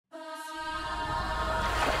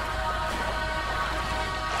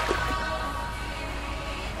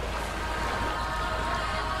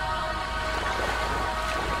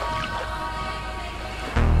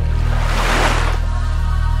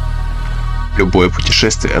Любое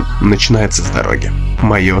путешествие начинается с дороги.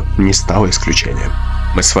 Мое не стало исключением.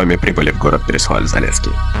 Мы с вами прибыли в город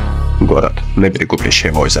Переславль-Залесский. Город на берегу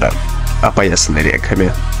Плещеево озера, опоясанный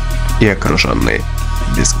реками и окруженный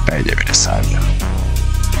бескрайними лесами.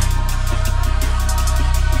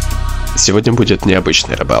 Сегодня будет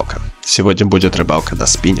необычная рыбалка. Сегодня будет рыбалка на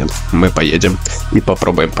спиннинг. Мы поедем и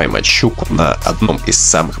попробуем поймать щуку на одном из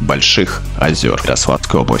самых больших озер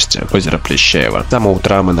Переславльской области, озеро Плещеево. С самого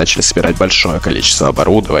утра мы начали собирать большое количество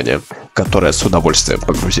оборудования, которое с удовольствием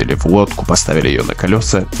погрузили в лодку, поставили ее на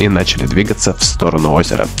колеса и начали двигаться в сторону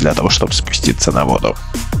озера для того, чтобы спуститься на воду.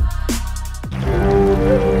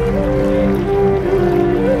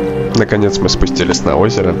 Наконец мы спустились на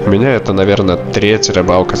озеро. У меня это, наверное, третья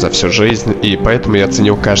рыбалка за всю жизнь, и поэтому я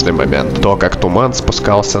ценил каждый момент. То, как туман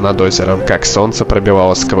спускался над озером, как солнце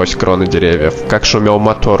пробивалось сквозь кроны деревьев, как шумел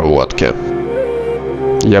мотор лодки.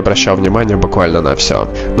 Я обращал внимание буквально на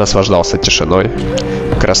все. Наслаждался тишиной,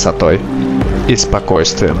 красотой и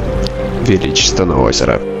спокойствием величественного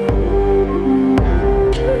озера.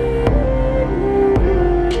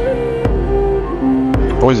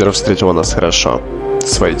 Озеро встретило нас хорошо.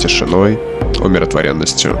 Своей тишиной,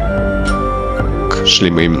 умиротворенностью. Шли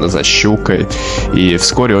мы именно за щукой, и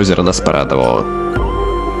вскоре озеро нас порадовало.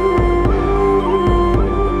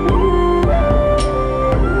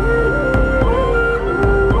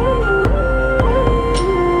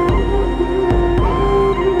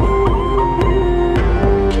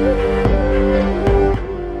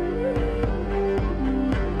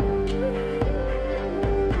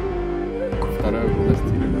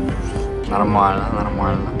 Нормально,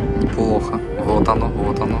 нормально, неплохо. Вот оно,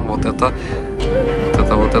 вот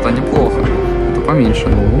это неплохо. Это поменьше,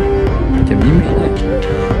 но тем не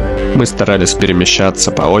менее. Мы старались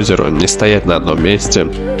перемещаться по озеру, не стоять на одном месте.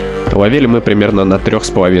 Ловили мы примерно на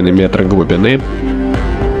 3,5 метра глубины.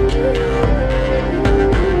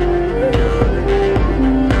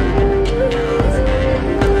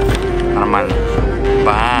 Нормально.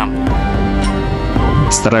 Бам!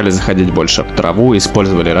 Старались заходить больше в траву,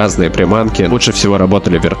 использовали разные приманки. Лучше всего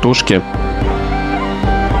работали вертушки.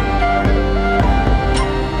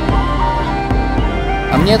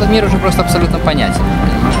 А мне этот мир уже просто абсолютно понятен,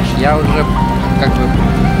 понимаешь? Я уже как бы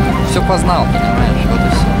все познал, понимаешь? Вот и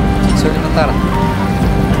все. Все элементарно.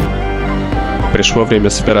 Пришло время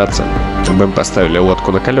собираться. Мы поставили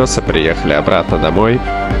лодку на колеса, приехали обратно домой.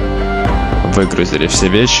 Выгрузили все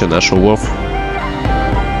вещи, наш улов.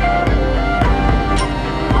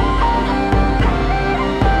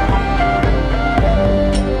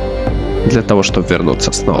 Для того, чтобы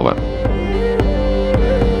вернуться снова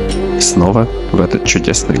в этот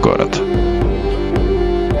чудесный город.